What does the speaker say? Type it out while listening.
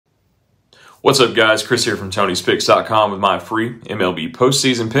What's up, guys? Chris here from Tony'sPicks.com with my free MLB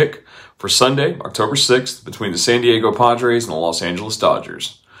postseason pick for Sunday, October 6th, between the San Diego Padres and the Los Angeles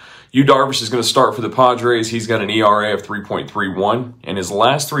Dodgers. Yu Darvish is going to start for the Padres. He's got an ERA of 3.31. In his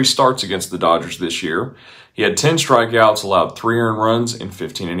last 3 starts against the Dodgers this year, he had 10 strikeouts, allowed 3 earned runs, and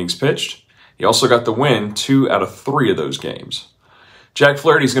 15 innings pitched. He also got the win 2 out of 3 of those games. Jack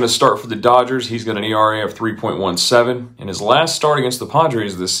Flaherty is going to start for the Dodgers. He's got an ERA of 3.17. In his last start against the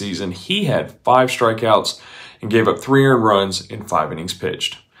Padres this season, he had 5 strikeouts and gave up 3 earned runs in 5 innings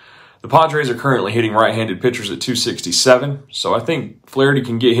pitched. The Padres are currently hitting right-handed pitchers at 267, so I think Flaherty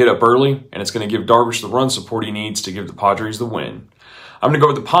can get hit up early, and it's going to give Darvish the run support he needs to give the Padres the win. I'm going to go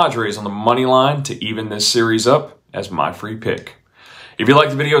with the Padres on the money line to even this series up as my free pick. If you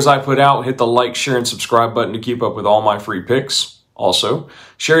like the videos I put out, hit the like, share, and subscribe button to keep up with all my free picks. Also,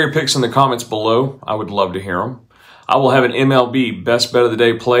 share your picks in the comments below. I would love to hear them. I will have an MLB Best Bet of the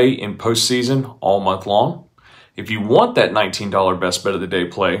Day play in postseason all month long. If you want that $19 Best Bet of the Day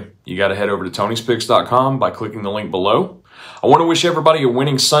play, you got to head over to Tony'sPicks.com by clicking the link below. I want to wish everybody a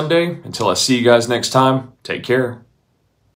winning Sunday. Until I see you guys next time, take care.